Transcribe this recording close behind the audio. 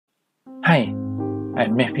Hi,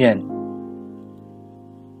 I'm Mavian.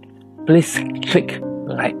 Please click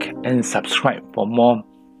like and subscribe for more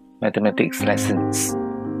mathematics lessons.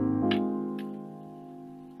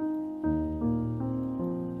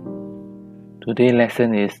 Today's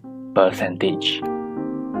lesson is percentage.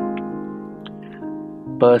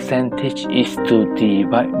 Percentage is to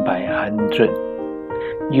divide by 100,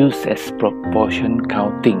 used as proportion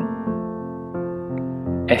counting.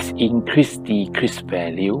 As increase-decrease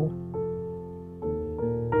value,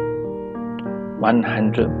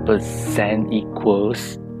 100%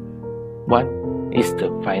 equals what is the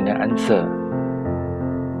final answer?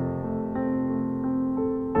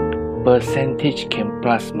 Percentage can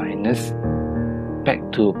plus minus back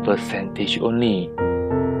to percentage only.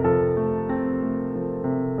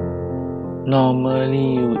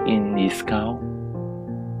 Normally you in discount,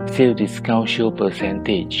 sale discount show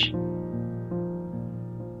percentage.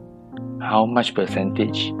 How much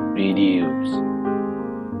percentage reduce?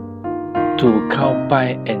 To count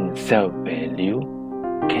buy and sell value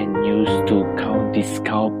can use to count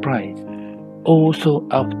discount price. Also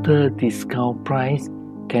after discount price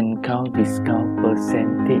can count discount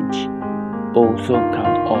percentage. Also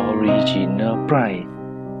count original price.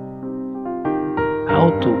 How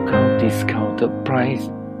to count discounted price?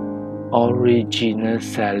 Original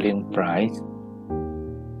selling price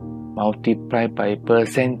multiplied by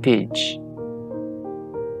percentage.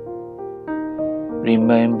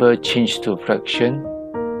 Remember, change to fraction.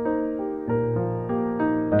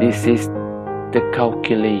 This is the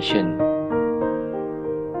calculation.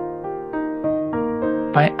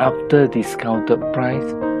 Find after discounted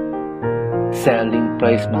price, selling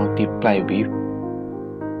price multiplied with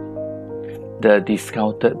the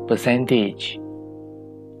discounted percentage.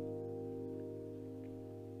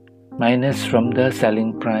 Minus from the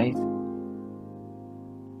selling price.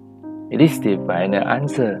 It is the final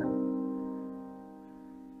answer.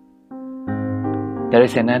 There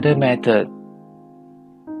is another method.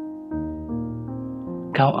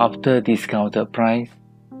 Count after discounted price.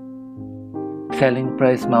 Selling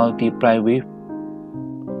price multiplied with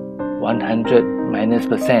 100 minus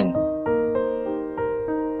percent.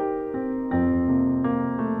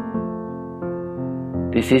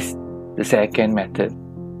 This is the second method.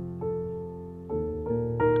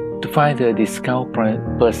 To find the discount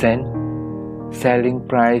percent, selling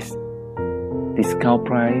price, discount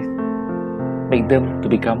price, make them to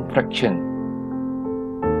become fraction.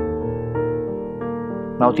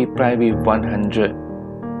 Multiply with 100.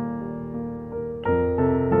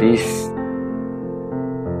 This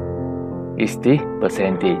is the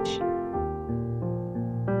percentage.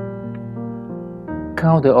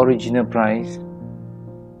 Count the original price.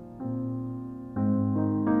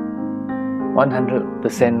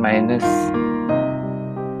 100% minus.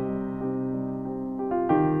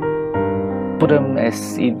 Put them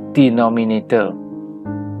as in denominator.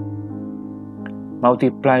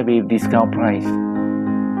 Multiply with discount price.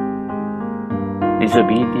 This will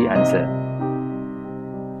be the answer.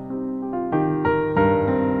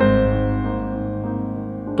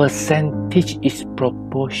 Percentage is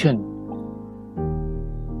proportion.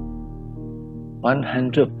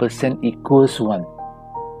 100% equals 1.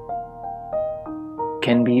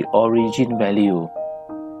 Can be origin value.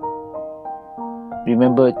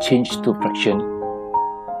 Remember, change to fraction,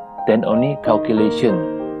 then only calculation.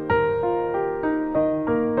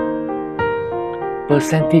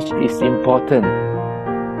 Percentage is important.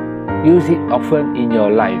 Use it often in your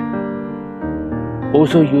life.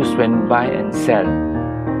 Also use when buy and sell,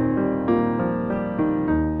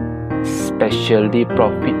 especially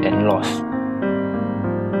profit and loss.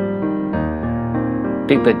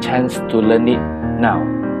 Take the chance to learn it now.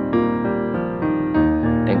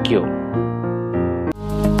 Thank you.